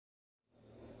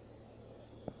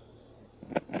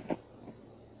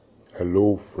Hello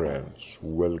friends,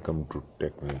 welcome to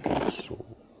technical show.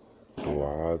 तो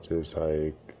आज ऐसा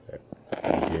एक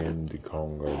गेम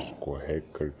दिखाऊंगा, इसको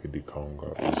हैक करके दिखाऊंगा।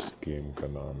 इस गेम का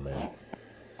नाम है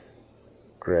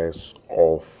क्रैश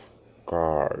ऑफ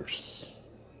कार्स।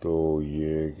 तो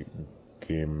ये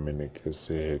गेम मैंने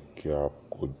कैसे हैक किया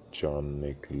आपको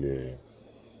जानने के लिए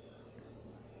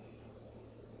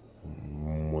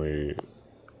मैं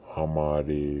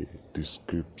हमारे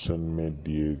डिस्क्रिप्शन में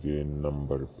दिए गए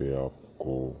नंबर पे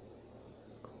आपको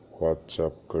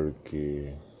व्हाट्सएप करके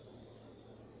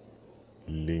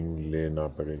लिंक लेना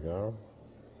पड़ेगा।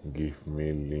 गिव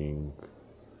मी लिंक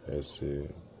ऐसे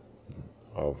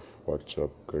आप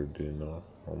व्हाट्सएप कर देना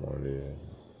हमारे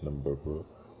नंबर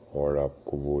पर और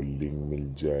आपको वो लिंक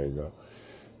मिल जाएगा।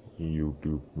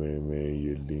 यूट्यूब में मैं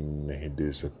ये लिंक नहीं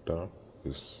दे सकता,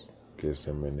 इस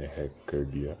कैसे मैंने हैक कर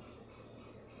दिया।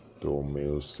 तो मैं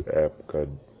उस ऐप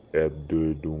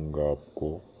दे दूंगा आपको,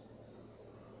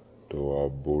 तो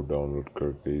आप वो डाउनलोड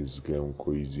करके इस गेम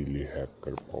को इजीली हैक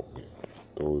कर पाओगे।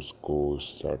 तो उसको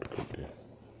स्टार्ट करते हैं।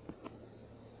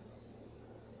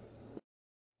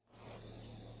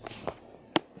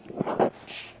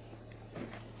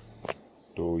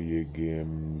 तो ये गेम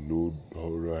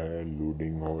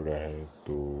लोडिंग हो रहा है।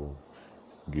 तो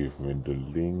गिव मी द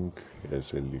लिंक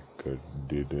ऐसे लिख कर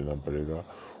दे देना पड़ेगा।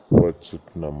 व्हाट्सएप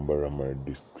नंबर हमारे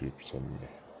डिस्क्रिप्शन में।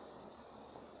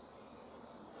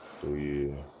 तो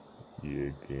ये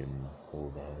गेम हो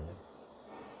रहा है।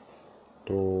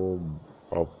 तो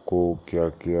आपको क्या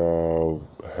क्या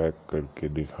हैक करके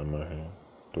दिखाना है।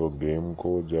 तो गेम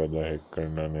को ज़्यादा हैक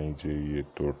करना नहीं चाहिए,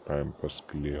 तो टाइम पास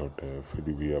के लिए होता है।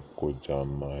 फिर भी आपको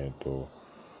जानना है तो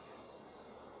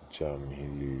जान ही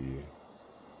लीजिए।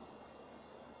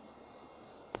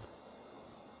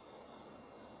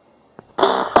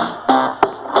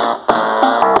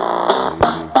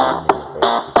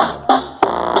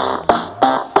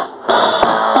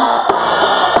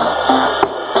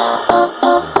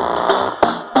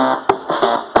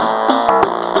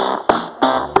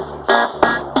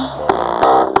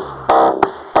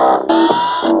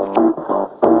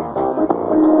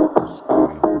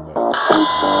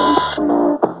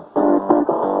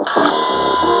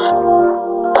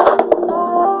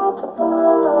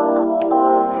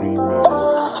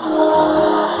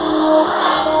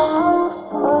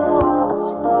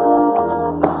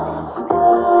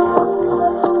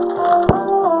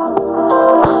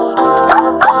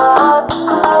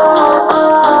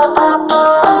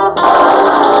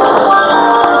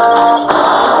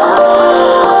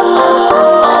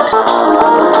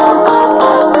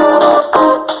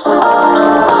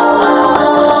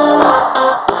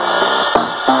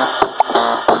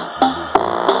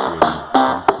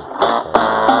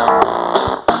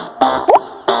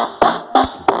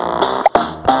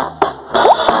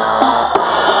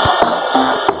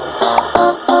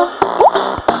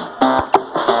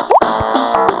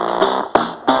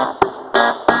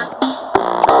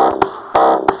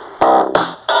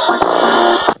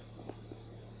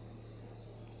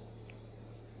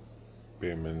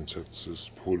 पेमेंट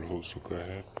सक्सेसफुल हो चुका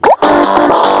है।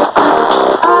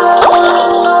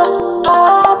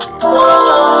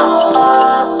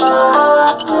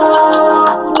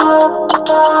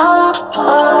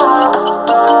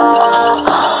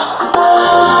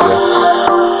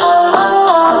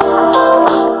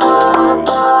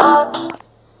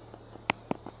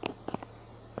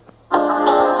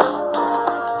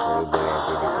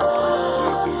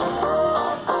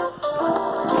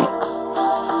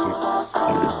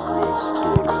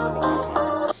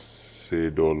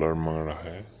 $6 मांग रहा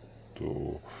है। तो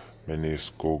मैंने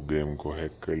इसको गेम को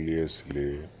हैक कर लिया,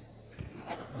 इसलिए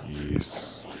इस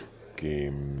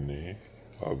गेम ने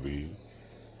अभी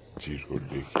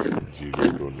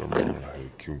 $0 मांग रहा है,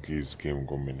 क्योंकि इस गेम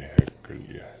को मैंने हैक कर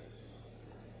लिया है।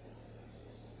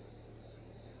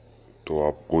 तो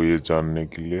आपको ये जानने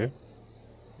के लिए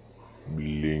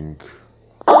लिंक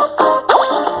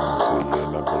हमसे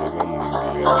लेना पड़ेगा। लिंक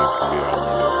लेने के लिए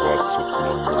हमारे व्हाट्सएप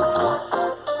नंबर पर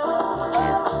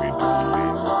गिव मी द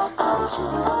लिंक ऐसे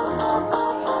लिख दीजिए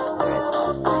और आपको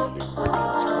वो लिंक मिल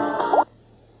जाएगा।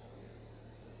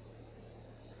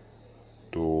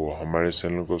 तो हमारे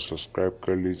चैनल को सब्सक्राइब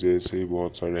कर लीजिए। ऐसे ही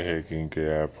बहुत सारे हैकिंग के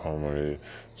ऐप हमारे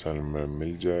चैनल में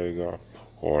मिल जाएगा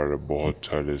और बहुत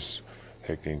सारे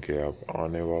हैकिंग के ऐप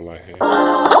आने वाला है।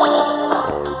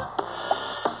 और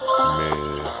मैं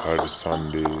हर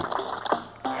संडे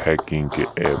हैकिंग के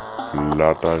ऐप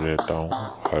लाता रहता हूँ,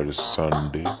 हर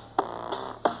संडे।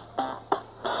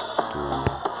 तो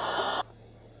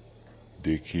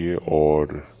देखिए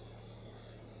और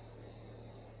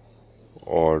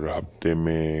हफ्ते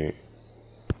में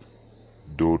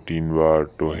 2-3 बार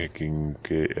तो हैकिंग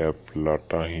के ऐप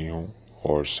लाता ही हूँ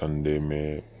और संडे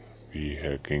में भी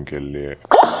हैकिंग के लिए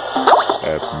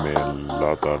ऐप में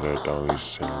लाता रहता हूँ इस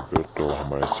चैनल पर। तो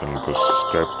हमारे चैनल को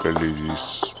सब्सक्राइब कर लीजिए,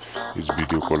 इस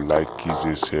वीडियो को लाइक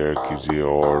कीजिए, शेयर कीजिए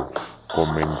और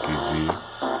कमेंट कीजिए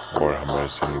और हमारे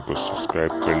चैनल को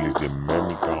सब्सक्राइब कर लीजिए। मैं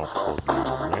मिलता हूँ अगले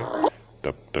वीडियो में,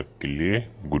 तब तक के लिए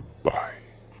गुड बाय।